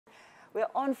We're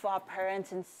on for our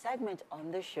parenting segment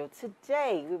on the show.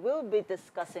 Today, we will be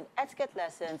discussing etiquette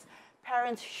lessons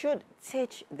parents should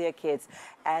teach their kids.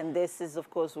 And this is, of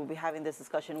course, we'll be having this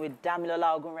discussion with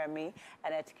Damilola Ogunremi,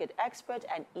 an etiquette expert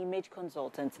and image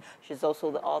consultant. She's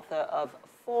also the author of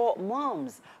 4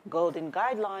 Moms, Golden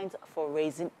Guidelines for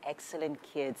Raising Excellent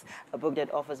Kids, a book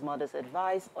that offers mothers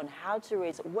advice on how to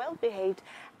raise well-behaved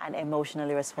and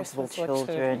emotionally responsible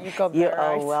children. You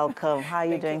are welcome. How are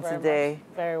you doing today?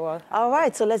 Very well. All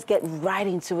right, so let's get right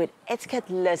into it. Etiquette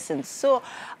lessons. So,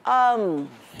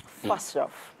 first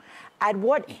off, at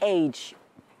what age,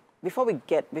 before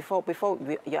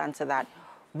you answer that,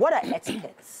 what are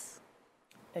etiquettes?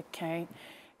 Okay.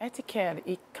 Etiquette,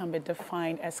 it can be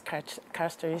defined as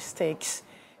characteristics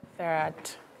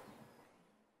that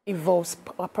involves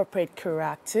appropriate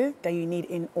character that you need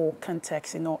in all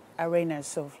contexts, in all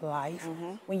arenas of life.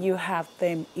 When you have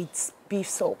them, it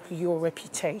beefs up your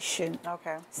reputation.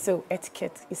 Okay. So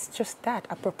etiquette is just that,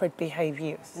 appropriate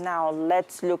behaviors. Now,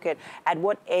 let's look at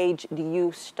what age do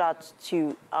you start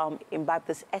to imbibe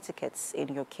these etiquettes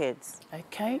in your kids?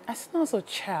 Okay. As soon as a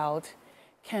child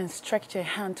can stretch their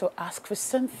hand to ask for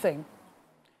something,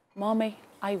 Mommy,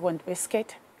 I want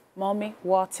biscuit. Mommy,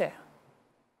 water.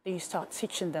 Then you start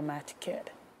teaching them etiquette.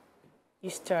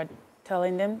 You start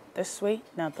telling them this way,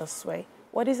 not this way.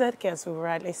 What is etiquette, as we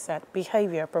rightly said?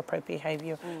 Behavior, appropriate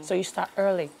behavior. So you start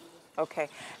early. Okay.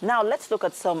 Now, let's look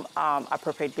at some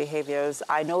appropriate behaviors.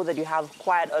 I know that you have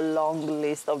quite a long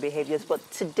list of behaviors,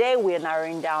 but today we're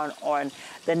narrowing down on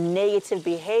the negative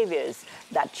behaviors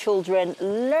that children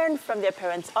learn from their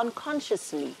parents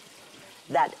unconsciously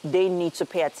that they need to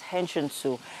pay attention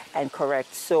to and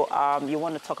correct. So you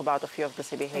want to talk about a few of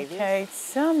these behaviors? Okay,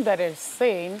 some that I've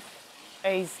seen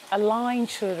is allowing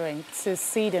children to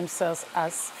see themselves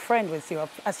as friends with you,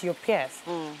 as your peers.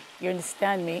 You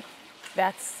understand me?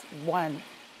 That's one.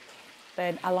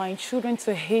 Then allowing children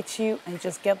to hate you and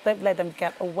just let them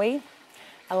get away.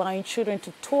 Allowing children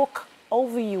to talk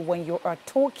over you when you are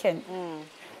talking.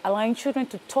 Allowing children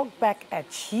to talk back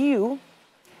at you.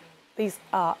 These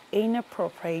are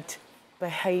inappropriate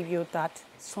behavior that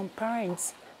some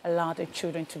parents allow their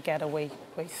children to get away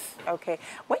with. Okay.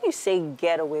 When you say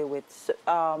get away with,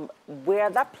 we're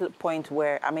at that point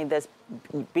where, I mean, there's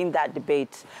been that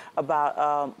debate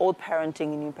about old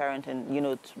parenting and new parenting. You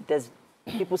know, there's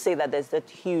people say that there's that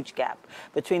huge gap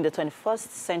between the 21st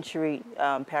century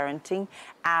parenting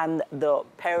and the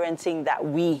parenting that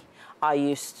we are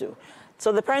used to.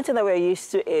 So the parenting that we're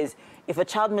used to is, if a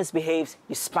child misbehaves,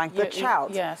 you spank the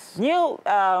child. Yes. New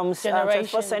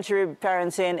 21st century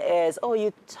parenting is, oh,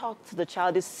 you talk to the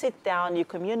child, you sit down, you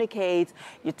communicate,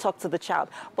 you talk to the child.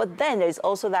 But then there's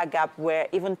also that gap where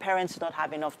even parents do not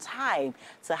have enough time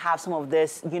to have some of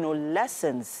this, you know,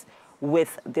 lessons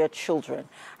with their children.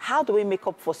 How do we make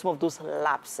up for some of those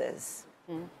lapses?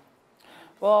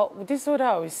 Well, this is what I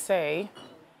always say.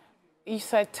 You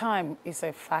said time is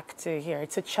a factor here.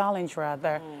 It's a challenge,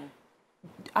 rather.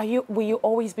 Will you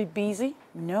always be busy?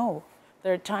 No.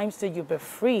 There are times that you'll be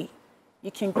free.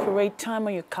 You can create time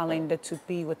on your calendar to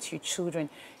be with your children.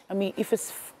 I mean, if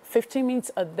it's 15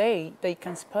 minutes a day that you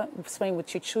can spend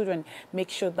with your children, make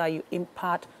sure that you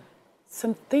impart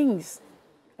some things.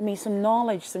 I mean, some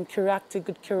knowledge, some character,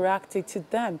 good character to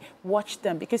them. Watch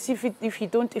them, because if you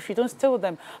don't stay with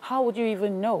them, how would you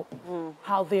even know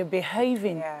how they're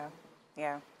behaving? Yeah,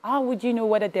 yeah. How would you know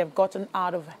whether they've gotten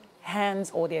out of hands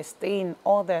or they're staying in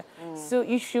order? So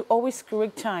you should always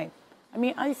create time. I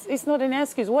mean, it's not an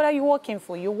excuse. What are you working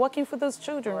for? You're working for those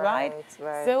children, right?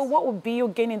 Right. So what would be your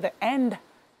gain in the end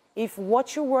if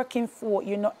what you're working for,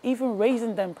 you're not even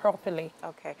raising them properly?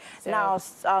 Okay. So, now,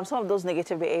 some of those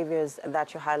negative behaviors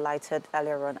that you highlighted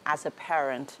earlier on, as a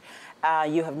parent,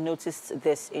 you have noticed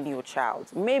this in your child.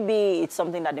 Maybe it's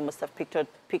something that they must have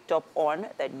picked up on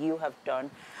that you have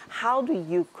done. How do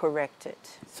you correct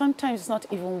it? Sometimes it's not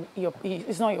even your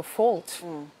fault.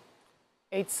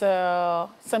 It's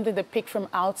something they pick from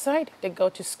outside. They go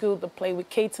to school, they play with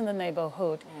kids in the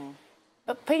neighborhood.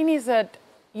 The thing is that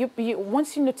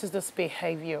once you notice this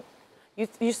behavior,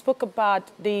 you spoke about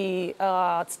the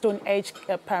Stone Age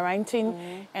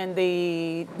parenting and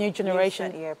the new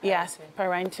generation. Yes,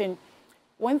 parenting.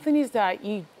 One thing is that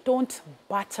you don't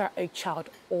batter a child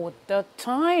all the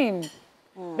time,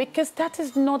 because that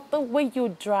is not the way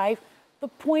you drive the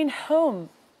point home.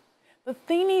 The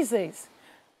thing is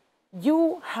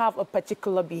you have a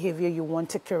particular behavior you want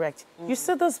to correct. You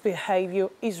say this behavior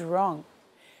is wrong.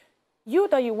 You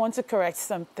want to correct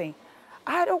something.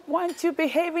 I don't want you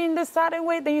behaving in the certain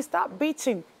way, then you start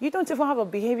beating. You don't even have a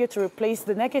behavior to replace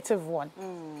the negative one.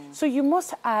 So you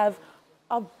must have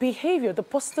behavior, the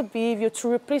positive behavior,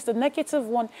 to replace the negative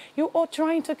one you are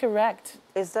trying to correct.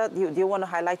 Is that, do you want to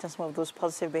highlight on some of those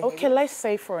positive behaviors? Okay, let's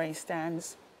say, for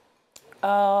instance,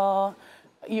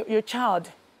 your child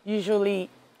usually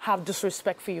have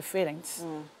disrespect for your feelings.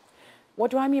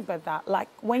 What do I mean by that? Like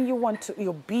when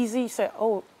you're busy, you say,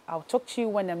 oh, I'll talk to you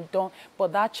when I'm done,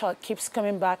 but that child keeps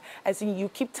coming back, as in you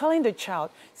keep telling the child.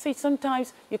 See,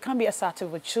 sometimes you can't be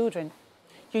assertive with children.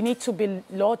 You need to be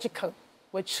logical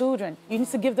with children. You need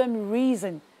to give them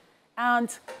reason.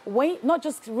 And not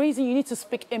just reason, you need to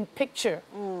speak in picture.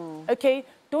 Okay?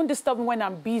 Don't disturb me when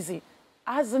I'm busy.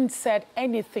 Hasn't said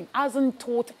anything, hasn't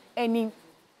taught any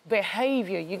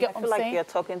behavior. You get what I'm saying? I feel like you're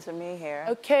talking to me here.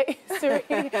 Okay, sorry.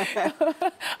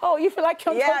 Oh, you feel like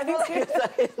I'm talking I feel like you're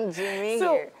talking to me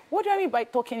so, here. What do I mean by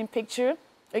talking in picture?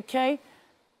 Okay?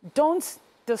 Don't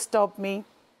disturb me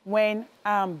when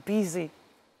I'm busy.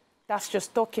 That's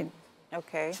just talking.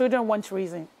 Okay. Children want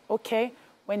reason. Okay?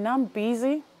 When I'm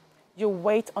busy, you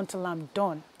wait until I'm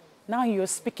done. Now you're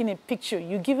speaking in picture.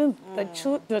 You're giving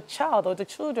the child or the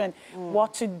children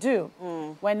what to do.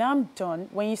 When I'm done,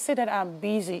 when you say that I'm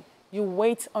busy, you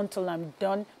wait until I'm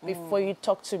done before you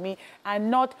talk to me, and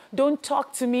not, don't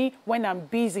talk to me when I'm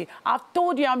busy. I've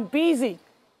told you I'm busy.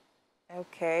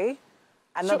 Okay.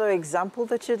 Another example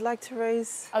that you'd like to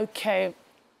raise? Okay.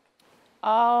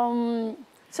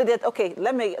 So that, okay,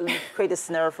 let me create a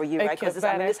scenario for you, right? Okay, Because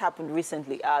this happened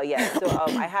recently. So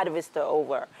I had a visitor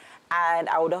over, and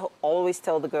I would always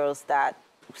tell the girls that,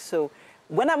 so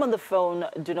when I'm on the phone,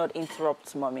 do not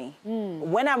interrupt mommy.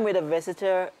 When I'm with a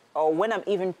visitor, or when I'm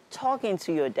even talking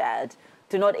to your dad,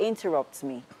 do not interrupt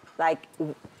me. Like,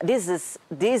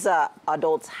 these are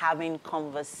adults having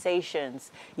conversations.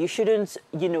 You shouldn't,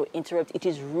 interrupt. It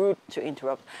is rude to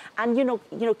interrupt. And,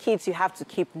 kids, you have to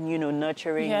keep,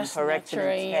 nurturing, correcting,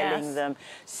 and telling them.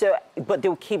 So, but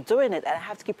they'll keep doing it, and I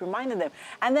have to keep reminding them.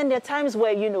 And then there are times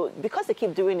where, because they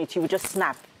keep doing it, you would just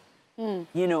snap,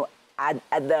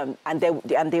 at them, and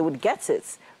they would get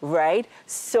it, right?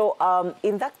 So,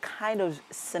 in that kind of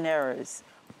scenarios,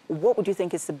 what would you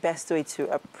think is the best way to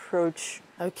approach?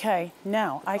 Okay,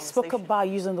 now I spoke about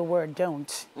using the word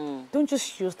don't. Don't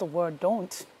just use the word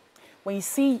don't. When you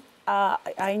see I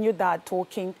and your dad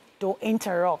talking, don't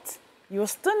interrupt. You're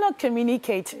still not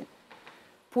communicating.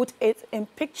 Put it in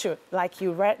picture, like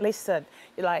you rightly said.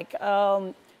 Like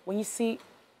when you see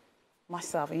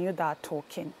myself and your dad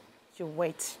talking, you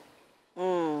wait.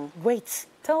 Wait.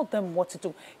 Tell them what to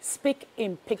do. Speak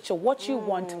in picture. What you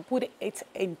want, put it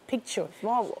in picture. It's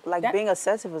more like being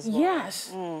assertive as well.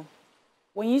 Yes.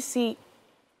 When you see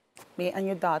me and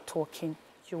your dad talking,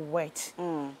 you wait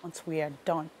until we are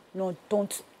done. No,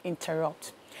 don't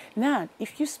interrupt. Now,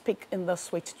 if you speak in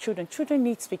this way to children, children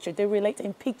need picture. They relate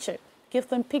in picture. Give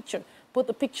them picture. Put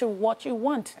the picture what you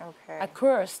want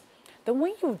across. Then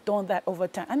when you've done that over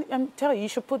time, and I'm telling you, you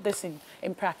should put this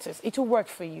in practice. It will work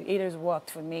for you. It has worked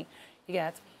for me. You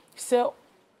get? So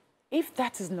if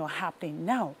that is not happening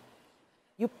now,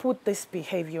 you put this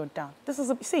behavior down. This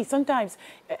is see, sometimes,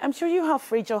 I'm sure you have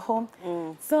fridge at home,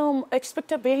 some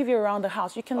expected behavior around the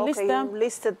house. You can list them. You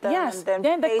listed them. Yes, and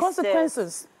then the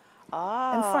consequences. In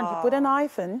front, you put an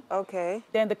hyphen. Okay.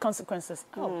 Then the consequences.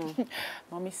 Oh,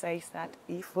 mommy says that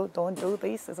if we don't do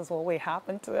this is what will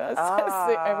happen to us.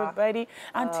 So everybody.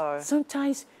 And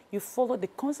sometimes you follow the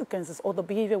consequences or the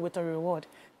behavior with a reward.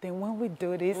 Then when we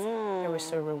do this, there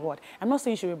is a reward. I'm not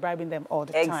saying you should be bribing them all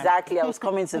the time. Exactly, I was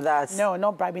coming to that. No,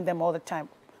 not bribing them all the time.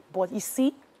 But you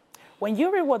see, when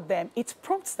you reward them, it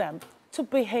prompts them to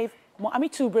behave more,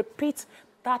 to repeat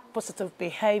that positive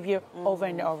behavior over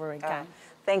and over again.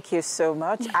 Thank you so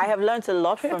much. I have learned a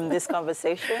lot from this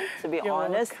conversation, to be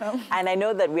honest. Welcome. And I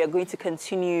know that we are going to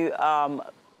continue,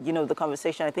 the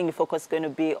conversation. I think the focus is going to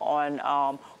be on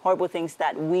horrible things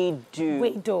that we do.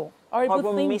 We do.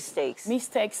 Horrible things, mistakes.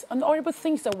 Mistakes and horrible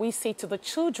things that we say to the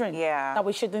children that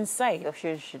we shouldn't say.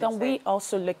 Then we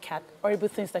also look at horrible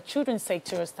things that children say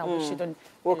to us that we shouldn't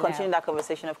We'll allow. continue that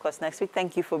conversation, of course, next week.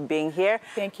 Thank you for being here.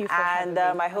 Thank you for having me.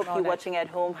 And I hope you watching at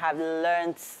home have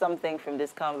learned something from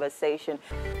this conversation.